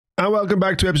And welcome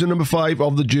back to episode number 5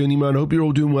 of the Journeyman. Hope you're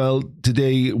all doing well.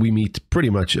 Today we meet pretty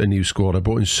much a new squad. I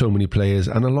brought in so many players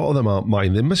and a lot of them aren't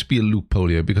mine. There must be a loophole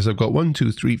here because I've got 1,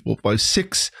 2, 3, 4, 5,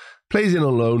 6 players in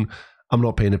on loan I'm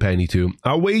not paying a penny to.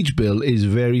 Our wage bill is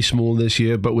very small this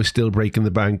year, but we're still breaking the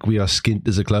bank. We are skint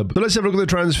as a club. So let's have a look at the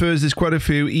transfers. There's quite a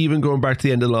few. Even going back to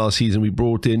the end of last season, we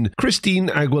brought in Christine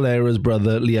Aguilera's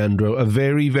brother, Leandro, a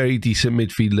very, very decent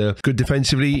midfielder. Good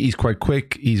defensively. He's quite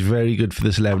quick. He's very good for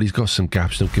this level. He's got some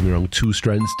gaps, don't get me wrong. 2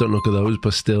 strengths, don't look at those,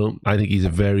 but still, I think he's a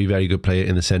very, very good player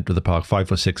in the centre of the park.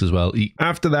 5'6" as well.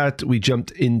 After that, we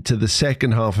jumped into the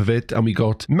second half of it, and we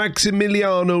got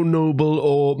Maximiliano Noble,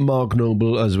 or Mark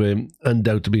Noble, as we're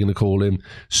undoubtedly going to call him.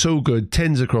 So good.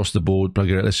 10s across the board. Plug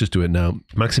it in. Let's just do it now.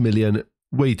 Maximilian,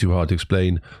 way too hard to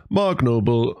explain. Mark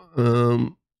Noble,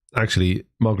 actually,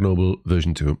 Mark Noble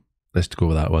version 2. Let's go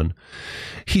with that one.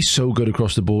 He's so good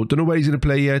across the board. Don't know where he's going to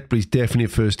play yet, but he's definitely a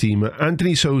first teamer.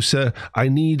 Anthony Sosa, I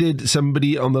needed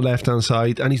somebody on the left-hand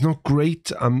side, and he's not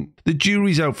great. The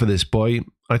jury's out for this boy.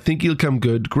 I think he'll come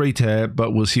good. Great hair,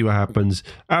 but we'll see what happens.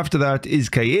 After that is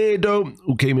Caedo,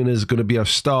 who came in as going to be our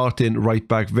starting right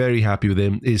back. Very happy with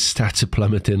him. His stats are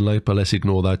plummeting, but let's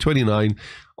ignore that. 29,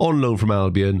 on loan from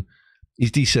Albion.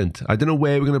 He's decent. I don't know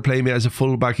where we're going to play him as a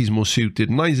fullback. He's more suited.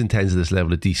 9s and 10s at this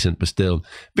level are decent, but still.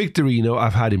 Victorino,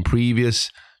 I've had in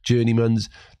previous Journeymans.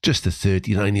 Just at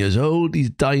 39 years old. He's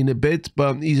dying a bit,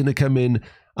 but he's going to come in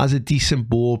as a decent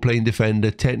ball-playing defender.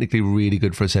 Technically really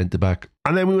good for a centre-back.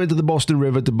 And then we went to the Boston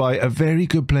River to buy a very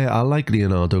good player. I like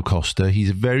Leonardo Costa. He's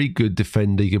a very good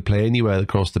defender. He can play anywhere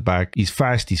across the back. He's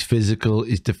fast. He's physical.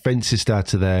 His defensive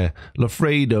stats are there.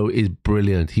 Lafredo is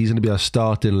brilliant. He's going to be our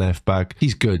starting left-back.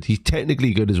 He's good. He's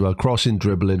technically good as well. Crossing,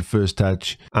 dribbling, first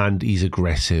touch, and he's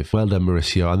aggressive. Well done,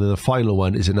 Mauricio. And then the final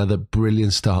one is another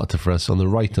brilliant starter for us on the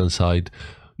right-hand side.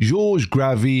 Georges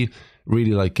Gravy.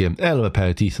 Really like him. Hell of a pair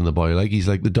of teeth on the boy. Like he's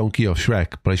like the donkey of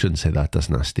Shrek, but I shouldn't say that.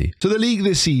 That's nasty. So the league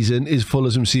this season is full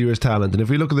of some serious talent, and if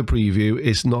we look at the preview,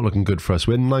 it's not looking good for us.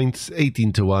 We're 9th,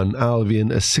 18-1.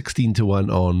 Albion, a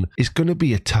 16-1 on. It's going to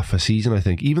be a tougher season, I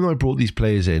think. Even though I brought these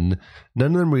players in,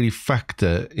 none of them really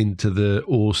factor into the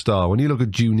all-star. When you look at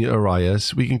Junior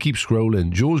Arias, we can keep scrolling.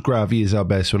 George Gravy is our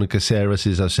best one, and Caceres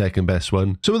is our second best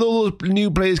one. So with all those new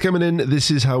players coming in,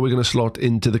 this is how we're going to slot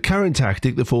into the current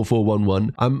tactic, the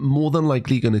 4-4-1-1. I'm more than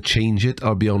likely going to change it,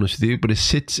 I'll be honest with you, but it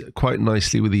sits quite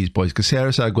nicely with these boys.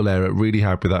 Caceres, Aguilera, really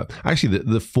happy with that. Actually,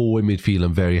 the 4 in midfield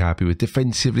I'm very happy with.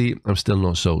 Defensively, I'm still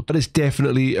not sold, but it's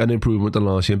definitely an improvement on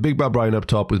last year. Big Bad Brian up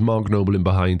top with Mark Noble in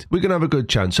behind. We're going to have a good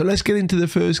chance. So let's get into the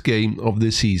first game of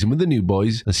this season with the new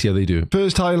boys and see how they do.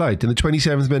 First highlight in the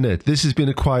 27th minute. This has been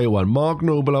a quiet one. Mark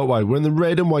Noble out wide. We're in the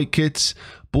red and white kits.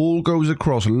 Ball goes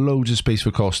across, loads of space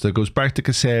for Costa. Goes back to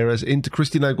Caceres, into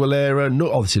Christina Aguilera.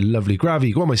 No, oh, this is lovely.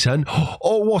 Gravy, go on, my son.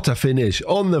 Oh, what a finish.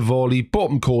 On the volley,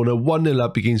 bottom corner, 1-0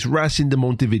 up against Racing de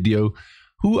Montevideo,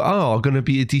 who are going to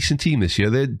be a decent team this year.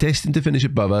 They're destined to finish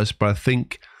above us, but I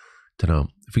think, don't know,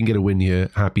 if we can get a win here,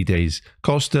 happy days.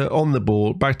 Costa on the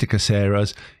ball, back to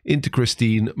Caceres, into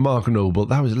Christine, Mark Noble.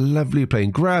 That was lovely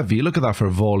playing. Gravy, look at that for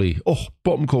a volley. Oh,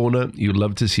 bottom corner, you'd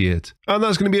love to see it. And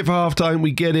that's going to be it for half-time.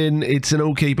 We get in, it's an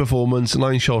okay performance,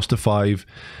 9 shots to 5.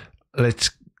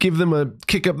 Let's give them a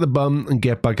kick up the bum and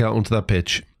get back out onto that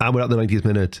pitch. And we're at the 90th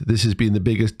minute. This has been the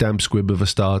biggest damp squib of a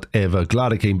start ever.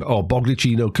 Glad it came. Oh,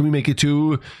 Boglicino, can we make it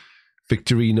 2?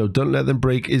 Victorino, don't let them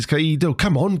break. Is Caedo,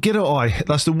 come on, get it. Oh,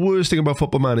 that's the worst thing about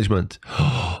football management.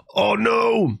 Oh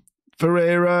no!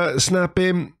 Ferreira, snap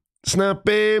him. Snap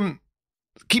him.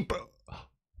 Keep.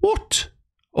 What?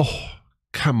 Oh,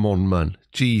 come on, man.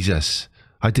 Jesus.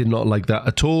 I did not like that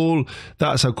at all.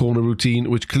 That's our corner routine,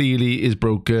 which clearly is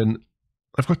broken.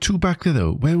 I've got 2 back there,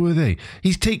 though. Where were they?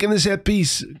 He's taken the set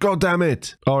piece. God damn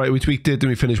it. All right, we tweaked it and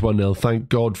we finished 1-0. Thank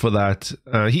God for that.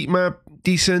 Heat map,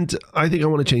 decent. I think I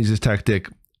want to change this tactic.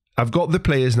 I've got the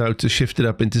players now to shift it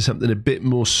up into something a bit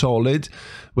more solid,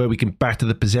 where we can batter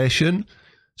the possession.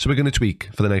 So we're going to tweak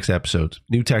for the next episode.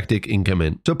 New tactic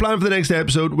incoming. So plan for the next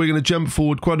episode, we're going to jump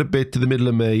forward quite a bit to the middle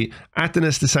of May.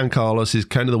 Atenas to San Carlos is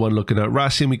kind of the one looking at.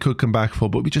 Racing we could come back for,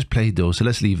 but we just played those, so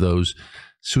let's leave those.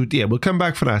 So yeah, we'll come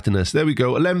back for Atenas. There we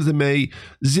go. 11th of May,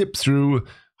 zip through.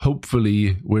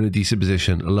 Hopefully, we're in a decent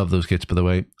position. I love those kits, by the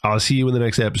way. I'll see you in the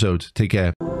next episode. Take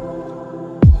care.